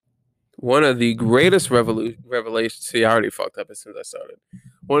One of the greatest revelations. See, I already fucked up as soon as I started.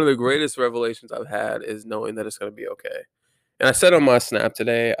 One of the greatest revelations I've had is knowing that it's going to be okay. And I said on my snap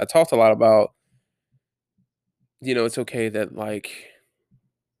today, I talked a lot about, it's okay that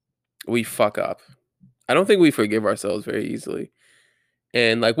we fuck up. I don't think we forgive ourselves very easily.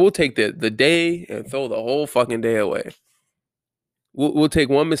 And we'll take the day and throw the whole fucking day away. We'll take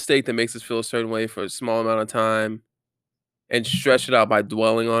one mistake that makes us feel a certain way for a small amount of time and stretch it out by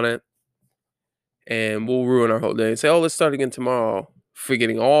dwelling on it. And we'll ruin our whole day and say, "Oh, let's start again tomorrow,"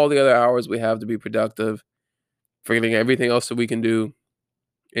 forgetting all the other hours we have to be productive, forgetting everything else that we can do.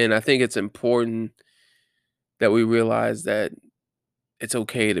 And I think it's important that we realize that it's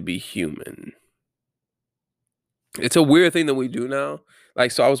okay to be human. It's a weird thing that we do now.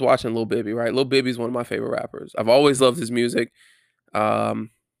 So I was watching Lil Bibby, right? Lil Bibby's one of my favorite rappers. I've always loved his music. Um,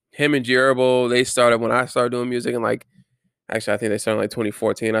 Him and Jerabo, they started when I started doing music, and actually I think they started in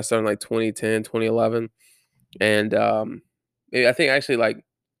 2014. I started in 2010, 2011. And I think actually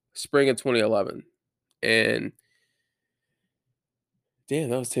spring of 2011. And damn,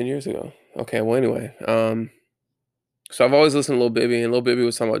 that was 10 years ago. Okay, well anyway, so I've always listened to Lil Bibby, and Lil Bibby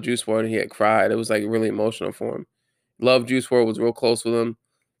was talking about Juice WRLD, and he had cried. It was really emotional for him. Love Juice WRLD, was real close with him.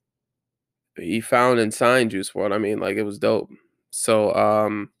 He found and signed Juice WRLD. I mean, it was dope.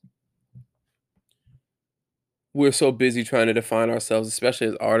 So we're so busy trying to define ourselves, especially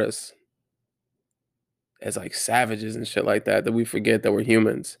as artists, as savages and shit like that we forget that we're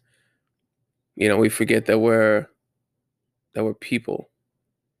humans. We forget that we're people.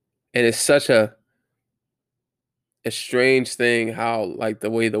 And it's such a strange thing how the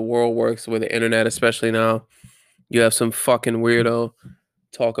way the world works with the internet, especially now, you have some fucking weirdo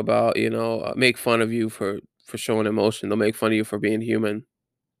talk about, make fun of you for showing emotion. They'll make fun of you for being human.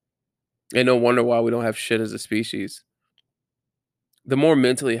 And no wonder why we don't have shit as a species. The more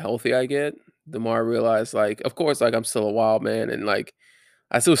mentally healthy I get, the more I realize, of course, I'm still a wild man, and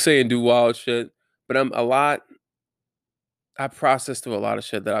I still say and do wild shit, but I process through a lot of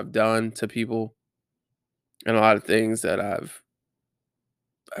shit that I've done to people, and a lot of things that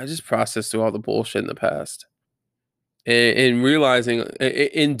I just processed through all the bullshit in the past. And realizing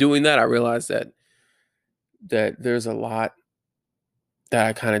in doing that, I realized that there's a lot that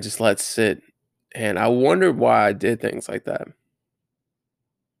I kind of just let sit, and I wondered why I did things like that.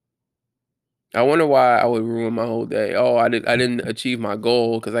 I wonder why I would ruin my whole day. Oh, I didn't achieve my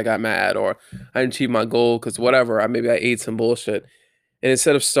goal because I got mad, or I didn't achieve my goal because whatever. Maybe I ate some bullshit, and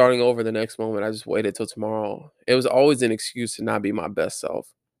instead of starting over the next moment, I just waited till tomorrow. It was always an excuse to not be my best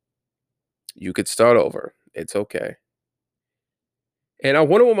self. You could start over. It's okay. And I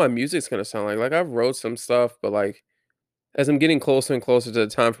wonder what my music's gonna sound like. I've wrote some stuff, but as I'm getting closer and closer to the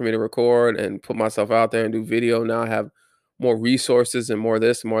time for me to record and put myself out there and do video, now I have more resources and more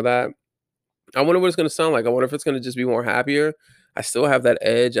this and more that. I wonder what it's gonna sound like. I wonder if it's gonna just be more happier. I still have that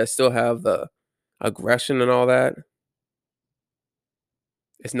edge. I still have the aggression and all that.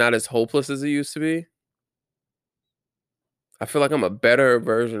 It's not as hopeless as it used to be. I feel like I'm a better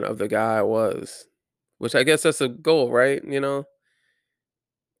version of the guy I was, which I guess that's a goal, right?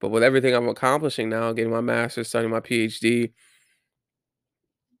 But with everything I'm accomplishing now, getting my master's, starting my PhD,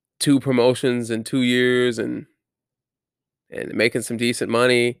 2 promotions in 2 years, and making some decent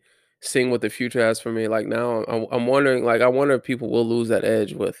money, seeing what the future has for me. Now, I'm wondering, I wonder if people will lose that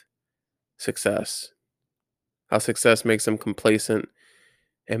edge with success. How success makes them complacent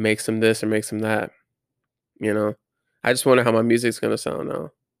and makes them this or makes them that. You know, I just wonder how my music's gonna sound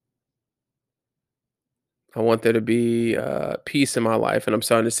now. I want there to be peace in my life, and I'm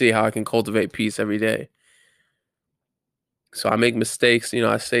starting to see how I can cultivate peace every day. So I make mistakes.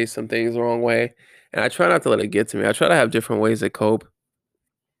 I say some things the wrong way, and I try not to let it get to me. I try to have different ways to cope,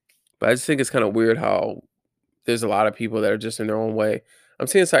 but I just think it's kind of weird how there's a lot of people that are just in their own way. I'm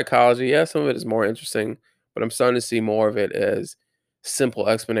seeing psychology. Yeah, some of it is more interesting, but I'm starting to see more of it as simple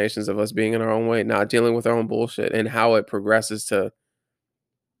explanations of us being in our own way, not dealing with our own bullshit, and how it progresses to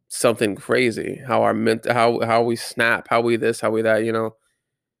something crazy. How our how we snap, how we this, how we that.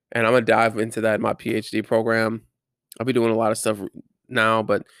 And I'm gonna dive into that in my PhD program. I'll be doing a lot of stuff now,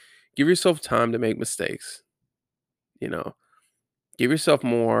 but give yourself time to make mistakes. You know, give yourself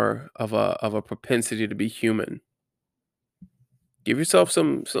more of a propensity to be human. Give yourself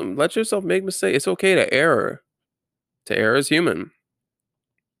some let yourself make mistakes. It's okay to err. To err is human.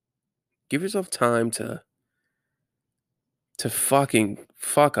 Give yourself time to fucking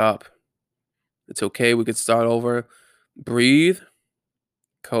fuck up. It's okay. We could start over. Breathe,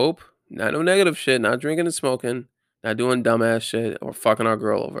 cope. Not no negative shit, not drinking and smoking, not doing dumbass shit or fucking our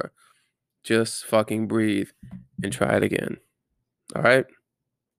girl over. Just fucking breathe and try it again. All right?